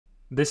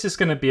This is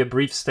going to be a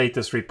brief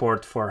status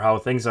report for how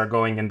things are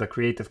going in the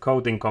creative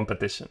coding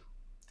competition.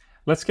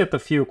 Let's get a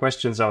few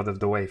questions out of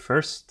the way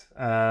first.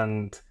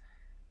 And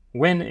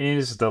when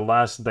is the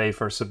last day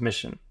for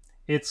submission?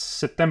 It's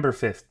September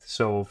 5th,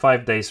 so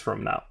 5 days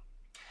from now.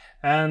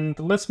 And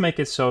let's make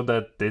it so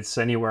that it's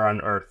anywhere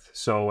on Earth.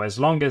 So as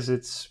long as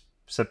it's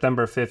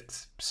September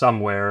 5th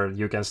somewhere,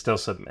 you can still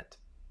submit.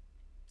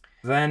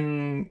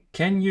 Then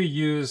can you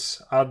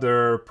use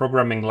other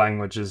programming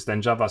languages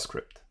than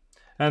JavaScript?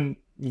 And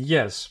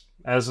yes,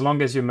 as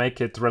long as you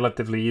make it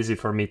relatively easy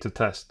for me to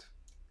test.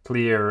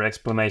 Clear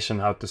explanation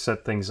how to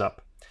set things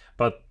up.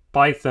 But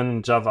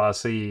Python, Java,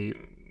 C,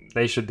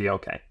 they should be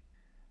okay.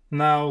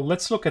 Now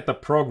let's look at the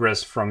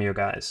progress from you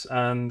guys.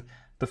 And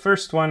the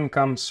first one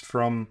comes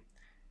from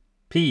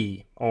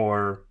P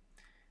or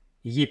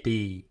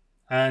yipee.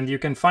 And you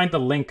can find the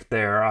link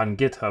there on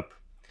GitHub.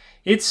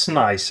 It's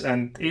nice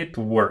and it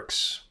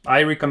works.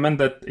 I recommend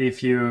that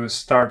if you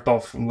start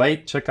off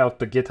late, check out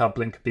the GitHub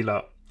link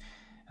below.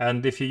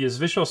 And if you use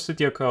Visual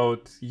Studio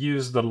Code,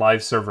 use the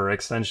live server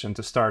extension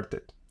to start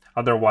it.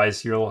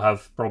 Otherwise, you'll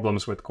have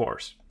problems with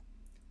cores.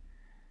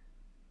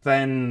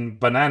 Then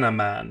Banana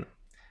Man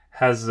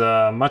has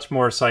a much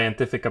more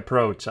scientific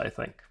approach, I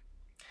think.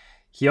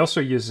 He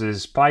also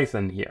uses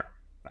Python here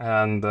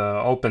and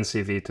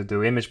OpenCV to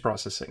do image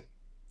processing.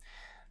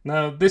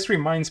 Now, this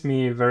reminds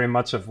me very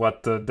much of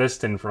what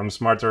Destin from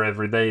Smarter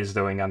Everyday is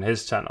doing on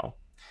his channel.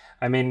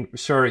 I mean,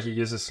 sure, he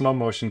uses slow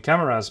motion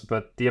cameras,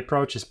 but the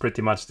approach is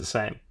pretty much the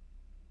same.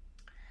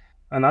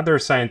 Another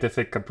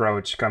scientific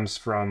approach comes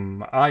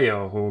from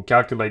Io, who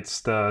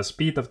calculates the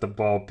speed of the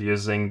bulb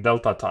using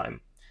delta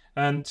time.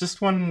 And just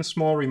one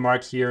small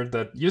remark here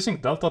that using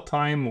delta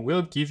time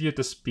will give you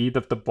the speed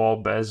of the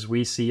bulb as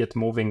we see it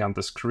moving on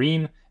the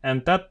screen,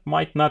 and that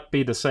might not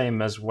be the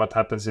same as what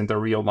happens in the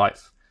real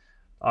life.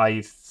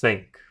 I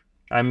think.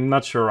 I'm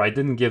not sure, I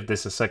didn't give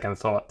this a second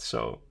thought,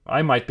 so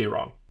I might be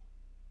wrong.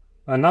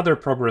 Another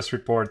progress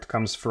report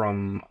comes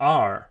from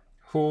R,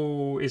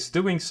 who is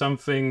doing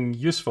something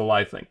useful,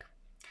 I think.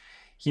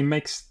 He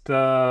makes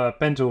the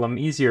pendulum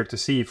easier to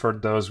see for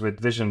those with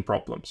vision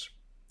problems.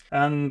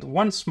 And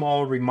one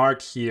small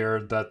remark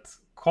here that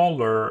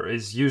color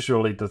is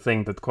usually the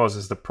thing that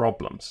causes the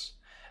problems,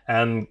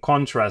 and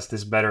contrast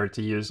is better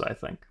to use, I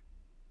think.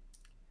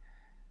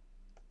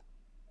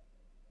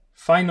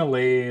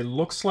 Finally,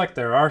 looks like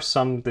there are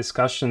some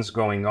discussions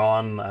going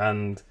on,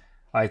 and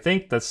I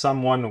think that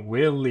someone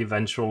will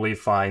eventually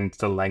find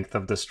the length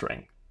of the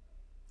string.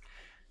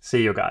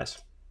 See you guys.